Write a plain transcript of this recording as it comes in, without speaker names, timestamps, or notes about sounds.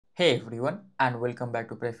Hey everyone, and welcome back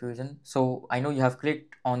to PrepFusion. So I know you have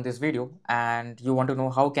clicked on this video and you want to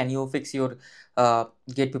know how can you fix your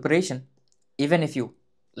gate preparation even if you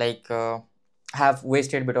like have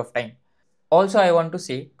wasted a bit of time. Also, I want to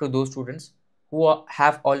say to those students who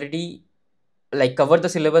have already covered the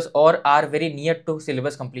syllabus or are very near to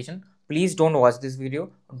syllabus completion, please don't watch this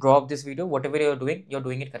video, drop this video. Whatever you're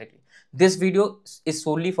doing it correctly. This video is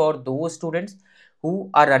solely for those students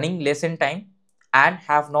who are running less in time and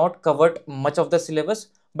have not covered much of the syllabus,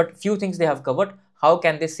 but few things they have covered. How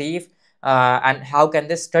can they save and how can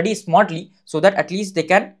they study smartly so that at least they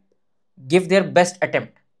can give their best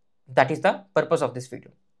attempt. That is the purpose of this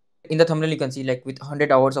video. In the thumbnail you can see like with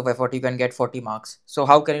 100 hours of effort you can get 40 marks. So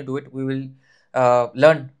how can you do it? We will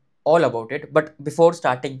learn all about it, but before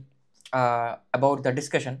starting about the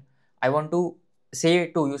discussion, I want to say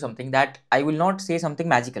to you something, that I will not say something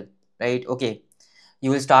magical, right? Okay,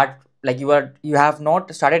 you will start like you have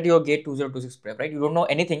not started your gate 2026 prep, right? You don't know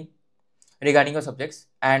anything regarding your subjects,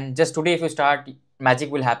 and just today if you start,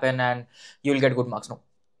 magic will happen and you will get good marks. No,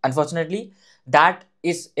 unfortunately, that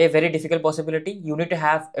is a very difficult possibility. You need to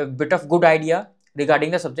have a bit of good idea regarding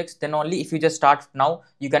the subjects, then only if you just start now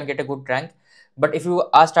you can get a good rank. But if you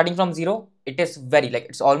are starting from zero, it is very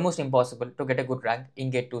it's almost impossible to get a good rank in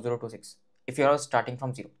gate 2026 if you are starting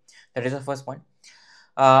from zero. That is the first point.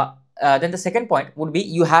 Then the second point would be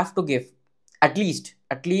you have to give at least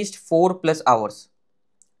 4+ hours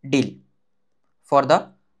daily for the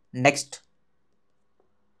next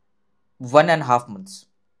 1.5 months,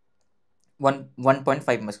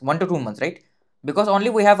 1.5 months, 1 to 2 months, right? Because only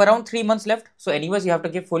we have around 3 months left. So anyways, you have to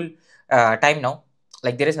give full time now.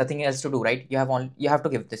 Like there is nothing else to do, right? You have to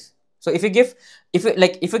give this. So if you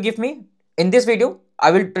give me in this video, I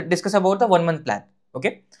will discuss about the 1 month plan.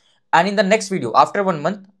 Okay. And in the next video after 1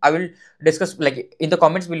 month, I will discuss like in the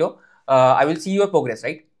comments below. I will see your progress,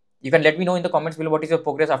 right? You can let me know in the comments below what is your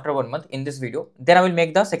progress after 1 month in this video. Then I will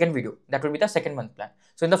make the second video. That will be the second month plan.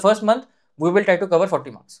 So in the first month, we will try to cover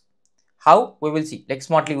 40 marks. How? We will see. Like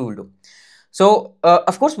smartly we will do. So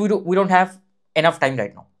of course we don't have enough time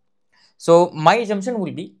right now. So my assumption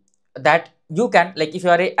will be that you can, like if you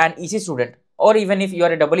are an EC student, or even if you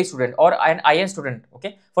are a double E student or an IN student,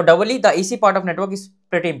 okay, for double E the EC part of network is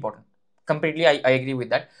pretty important. Completely I agree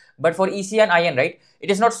with that. But for EC and IN, right,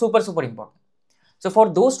 it is not super important. So for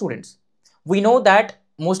those students, we know that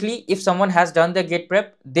mostly if someone has done the gate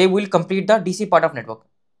prep, they will complete the DC part of network.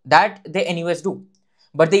 That they anyways do.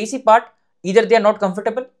 But the EC part, either they are not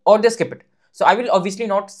comfortable or they skip it. So I will obviously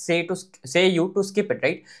not say you to skip it,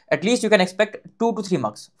 right? At least you can expect 2 to 3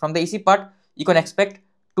 marks. From the EC part, you can expect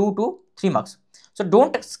 2 to 3 marks. So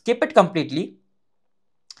don't skip it completely.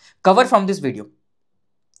 Cover from this video.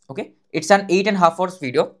 Okay. It's an 8.5 hours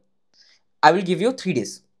video. I will give you 3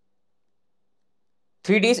 days.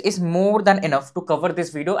 3 days is more than enough to cover this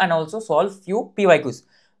video and also solve few PYQs.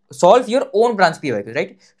 Solve your own branch PYQs,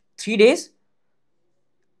 right? 3 days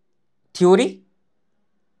theory.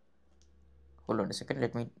 Hold on a second.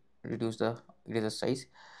 Let me reduce the eraser size.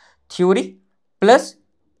 Theory plus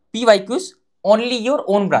PYQs, only your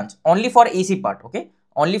own branch, only for AC part. Okay,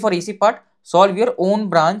 only for AC part. Solve your own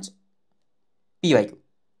branch PYQ,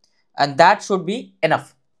 and that should be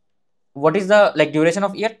enough. What is the duration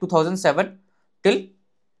of year? 2007 till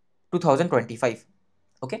 2025.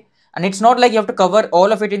 Okay, and it's not like you have to cover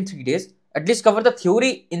all of it in 3 days. At least cover the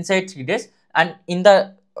theory inside 3 days, and in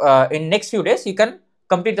the in next few days you can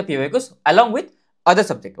complete the PYQs along with other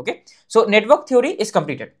subject. Okay, so network theory is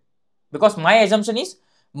completed, because my assumption is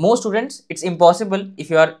most students, it's impossible if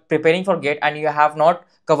you are preparing for GATE and you have not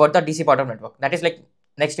covered the DC part of network. That is like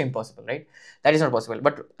next to impossible, right? That is not possible.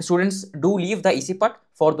 But students do leave the EC part.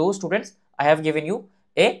 For those students, I have given you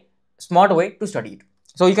a smart way to study it.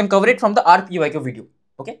 So you can cover it from the RPYQ video.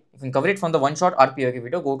 Okay, you can cover it from the one shot RPYQ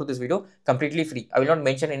video. Go to this video completely free. I will not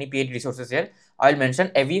mention any paid resources here. I will mention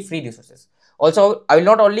every free resources. Also, I will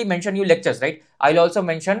not only mention you lectures, right? I will also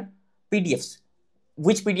mention PDFs.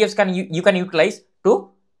 Which PDFs can you can utilize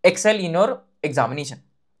to excel in your examination.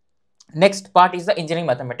 Next part is the engineering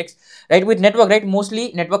mathematics, right? With network, right?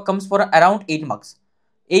 Mostly network comes for around 8 marks,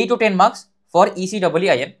 8 to 10 marks for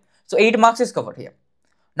ECEEIN. So 8 marks is covered here.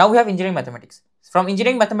 Now we have engineering mathematics. From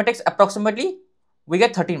engineering mathematics, approximately we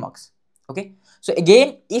get 13 marks. Okay. So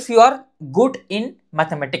again, if you are good in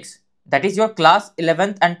mathematics, that is your class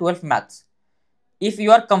 11th and 12th maths, if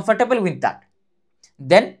you are comfortable with that,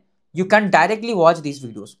 then you can directly watch these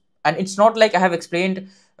videos. And it's not like I have explained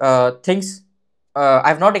things. I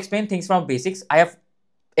have not explained things from basics. I have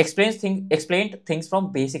explained things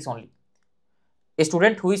from basics only. A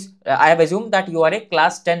student who is, I have assumed that you are a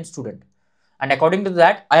class 10 student. And according to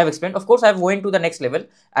that, I have explained. Of course, I have going to the next level.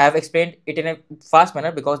 I have explained it in a fast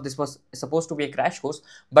manner because this was supposed to be a crash course,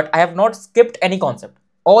 but I have not skipped any concept.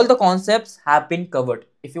 All the concepts have been covered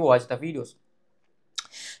if you watch the videos.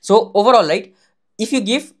 So overall, right, if you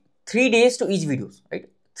give 3 days to each videos, right,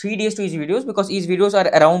 3 days to each videos, because each videos are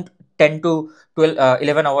around 10 to 12,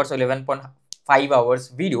 11 hours or 11.5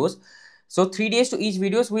 hours videos. So 3 days to each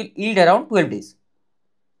videos will yield around 12 days.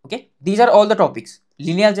 Okay, these are all the topics.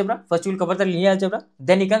 Linear algebra, first you will cover the linear algebra,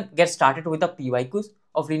 then you can get started with the PYQs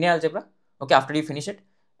of linear algebra. Okay, after you finish it,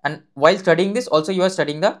 and while studying this also you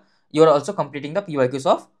are also completing the PYQs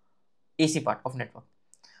of AC part of network.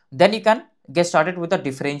 Then you can get started with the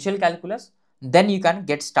differential calculus. Then you can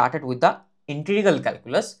get started with the integral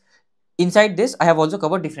calculus. Inside this, I have also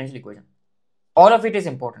covered differential equation. All of it is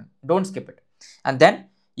important. Don't skip it. And then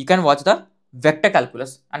you can watch the vector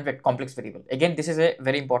calculus and complex variable. Again, this is a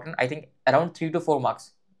very important. I think around 3 to 4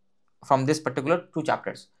 marks from this particular 2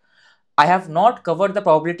 chapters. I have not covered the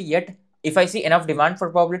probability yet. If I see enough demand for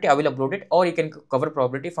probability, I will upload it, or you can cover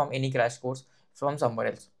probability from any crash course from somewhere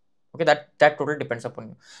else. Okay, that totally depends upon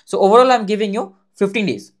you. So overall, I'm giving you 15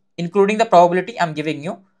 days, including the probability. I'm giving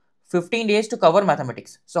you 15 days to cover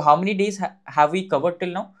mathematics. So how many days have we covered till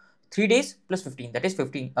now? 3 days plus 15, that is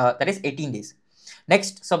 15. That is 18 days.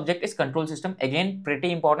 Next subject is control system. Again,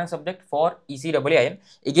 pretty important subject for ECEEIN.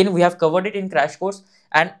 Again, we have covered it in crash course,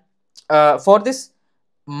 and for this,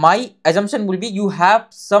 my assumption will be you have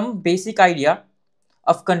some basic idea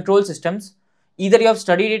of control systems. Either you have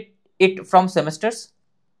studied it from semesters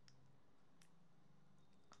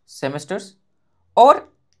or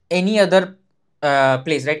any other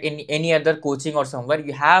place, right? In any other coaching or somewhere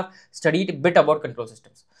you have studied a bit about control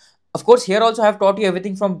systems. Of course, here also I have taught you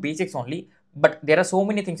everything from basics only, but there are so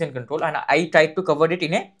many things in control, and I tried to cover it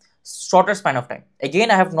in a shorter span of time.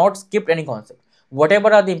 Again, I have not skipped any concept.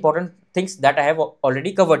 Whatever are the important things that I have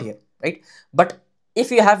already covered here, right? But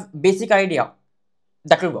if you have basic idea,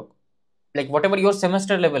 that will work. Like whatever your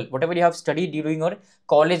semester level, whatever you have studied during your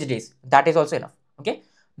college days, that is also enough. Okay,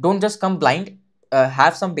 don't just come blind.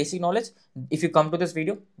 Have some basic knowledge. If you come to this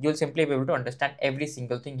video, you'll simply be able to understand every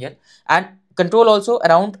single thing here. And control also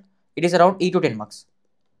around, it is around 8 to 10 marks.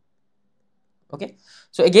 Okay,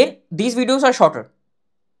 so again, these videos are shorter.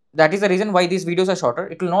 That is the reason why these videos are shorter.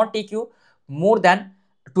 It will not take you more than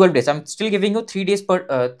 12 days. I'm still giving you 3 days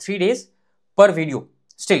per 3 days per video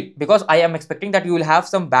still, because I am expecting that you will have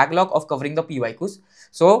some backlog of covering the PYQs.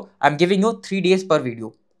 So I'm giving you 3 days per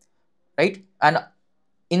video, right? And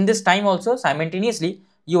in this time also, simultaneously,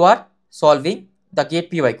 you are solving the gate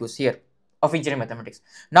PYQs here of engineering mathematics.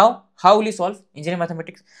 Now, how will you solve engineering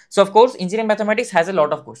mathematics? So of course, engineering mathematics has a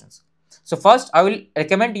lot of questions. So first, I will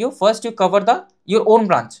recommend you first you cover your own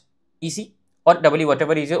branch, EC or W,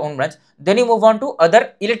 whatever is your own branch. Then you move on to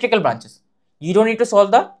other electrical branches. You don't need to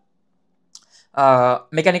solve the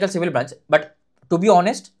mechanical civil branch, but to be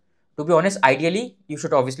honest, ideally you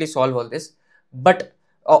should obviously solve all this, but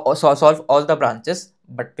solve all the branches.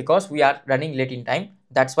 But because we are running late in time,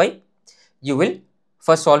 that's why you will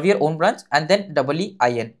first solve your own branch and then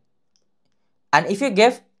EEIN. And if you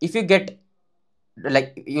get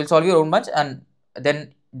like, you'll solve your own branch and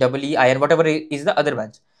then EEIN, whatever is the other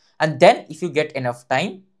branch. And then if you get enough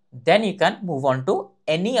time, then you can move on to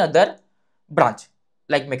any other branch,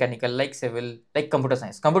 like mechanical, like civil, like computer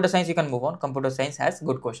science. Computer science you can move on. Computer science has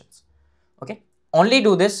good questions. Okay, only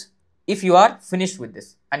do this if you are finished with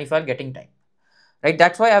this and if you are getting time, right?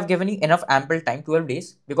 That's why I've given you enough ample time, 12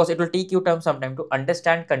 days, because it will take you some time to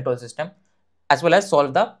understand control system as well as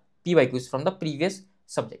solve the PYQs from the previous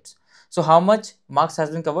subjects. So how much marks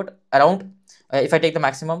has been covered? Around, if I take the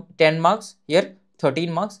maximum, 10 marks here,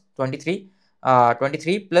 13 marks, 23,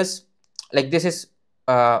 23 plus, like this is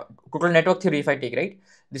total network theory if I take, right?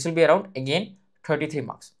 This will be around again 33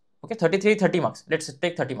 marks. Okay, 30 marks. Let's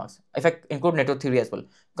take 30 marks if I include network theory as well,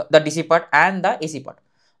 the DC part and the AC part.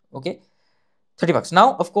 Okay, 30 marks.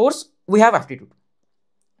 Now, of course, we have aptitude.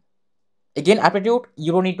 Again, aptitude,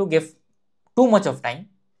 you don't need to give too much of time.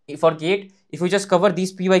 For GATE, if you just cover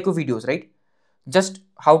these PYQ videos, right? Just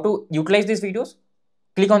how to utilize these videos,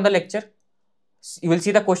 click on the lecture, you will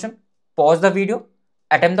see the question, pause the video,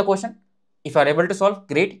 attempt the question. If you are able to solve,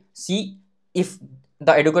 great. See if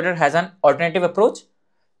the educator has an alternative approach.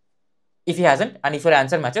 If he hasn't, and if your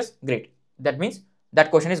answer matches, great. That means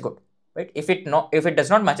that question is good, right? If it does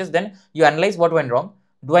not matches, then you analyze what went wrong.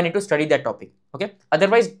 Do I need to study that topic? Okay.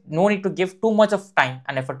 Otherwise, no need to give too much of time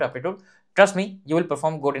and effort to aptitude. Trust me, you will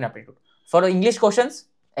perform good in aptitude. For English questions,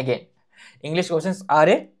 again, English questions are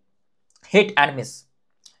a hit and miss.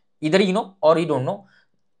 Either you know or you don't know.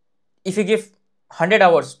 If you give 100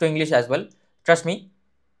 hours to English as well, trust me,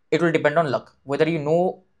 it will depend on luck, whether you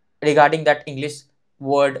know regarding that English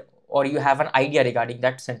word or you have an idea regarding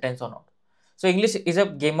that sentence or not. So English is a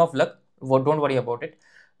game of luck. Don't worry about it.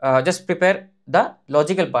 Just prepare the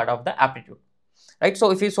logical part of the aptitude, right?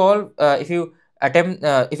 So if you solve, if you attempt,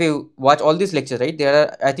 if you watch all these lectures, right, there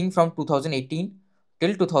are, I think, from 2018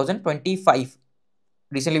 till 2025.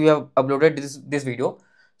 Recently we have uploaded this video,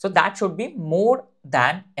 so that should be more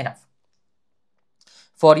than enough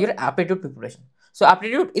for your aptitude preparation. So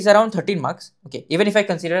aptitude is around 13 marks. Okay, even if I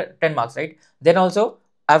consider 10 marks, right, then also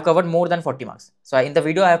I have covered more than 40 marks. So in the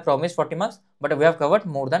video I have promised 40 marks, but we have covered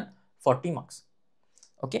more than 40 marks.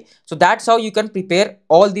 Okay, so that's how you can prepare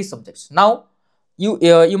all these subjects. Now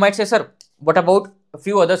you might say, sir, what about a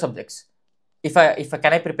few other subjects? If I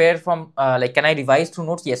can I prepare from like, can I revise through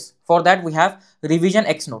notes? Yes, for that we have revision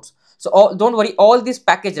X notes. So don't worry, all this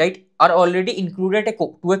package, right, are already included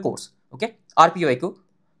to a course. Okay, RPOIQ.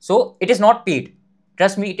 So it is not paid.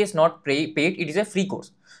 Trust me, it is not paid. It is a free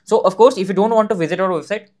course. So of course, if you don't want to visit our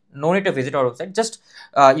website, no need to visit our website. Just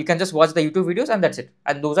you can just watch the YouTube videos and that's it.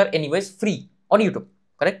 And those are anyways free on YouTube,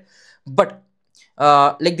 correct? But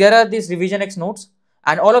like, there are these revision X notes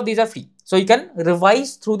and all of these are free. So you can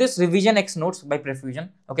revise through this revision X notes by PrepFusion.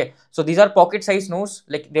 Okay, so these are pocket size notes,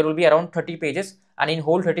 like there will be around 30 pages, and in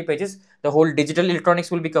whole 30 pages, the whole digital electronics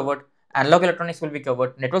will be covered, analog electronics will be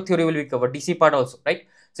covered, network theory will be covered, DC part also, right?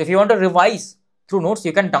 So if you want to revise through notes,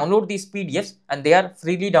 you can download these PDFs and they are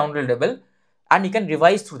freely downloadable, and you can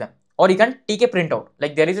revise through them, or you can take a printout.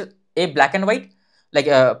 Like, there is a black and white, like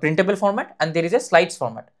a printable format, and there is a slides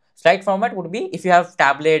format. Slide format would be if you have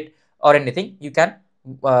tablet or anything, you can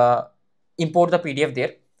import the PDF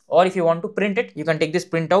there, or if you want to print it, you can take this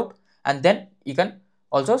printout and then you can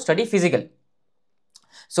also study physical.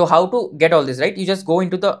 So how to get all this, right? You just go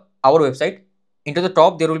into our website. Into the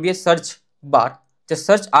top there will be a search bar. Just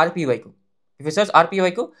search RPYQ. If you search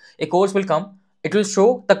RPYQ, a course will come. It will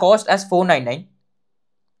show the cost as 499.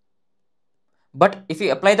 But if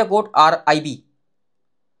you apply the code RIB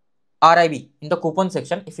in the coupon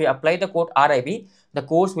section, if you apply the code RIB, the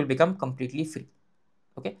course will become completely free.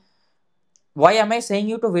 Okay. Why am I saying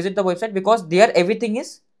you to visit the website? Because there everything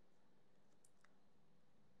is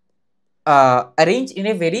arranged in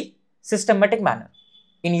a very systematic manner.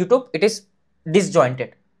 In YouTube, it is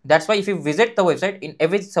disjointed. That's why if you visit the website, in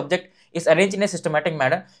every subject is arranged in a systematic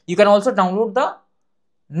manner. You can also download the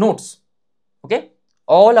notes. Okay,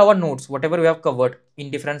 all our notes, whatever we have covered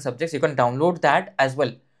in different subjects, you can download that as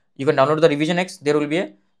well. You can download the revision X. There will be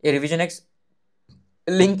a revision X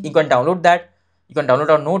link. You can download that. You can download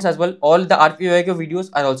our notes as well. All the RPOIQ videos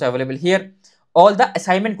are also available here. All the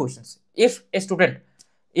assignment questions. If a student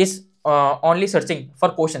is only searching for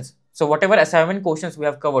questions, so whatever assignment questions we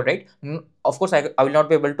have covered, right? Of course, I will not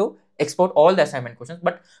be able to export all the assignment questions,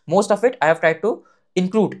 but most of it I have tried to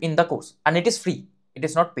include in the course, and it is free. It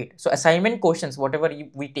is not paid. So assignment questions, whatever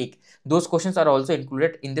we take, those questions are also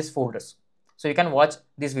included in these folders. So you can watch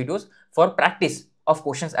these videos for practice of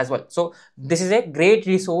questions as well. So this is a great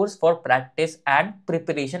resource for practice and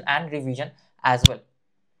preparation and revision as well.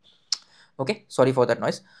 Okay, sorry for that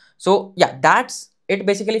noise. So yeah, that's it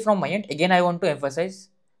basically from my end. Again, I want to emphasize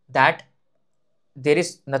that there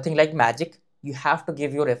is nothing like magic. You have to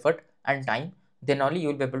give your effort and time, then only you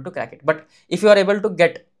will be able to crack it. But if you are able to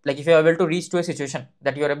get, like, if you are able to reach to a situation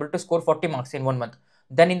that you are able to score 40 marks in 1 month,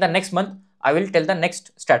 then in the next month I will tell the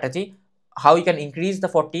next strategy, how you can increase the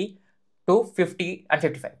 40 to 50 and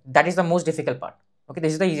 55. That is the most difficult part. Okay,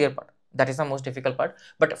 this is the easier part. That is the most difficult part.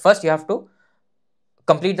 But first you have to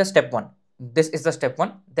complete the step 1. This is the step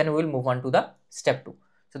 1. Then we will move on to the step 2.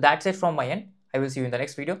 So that's it from my end. I will see you in the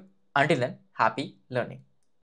next video. Until then, happy learning.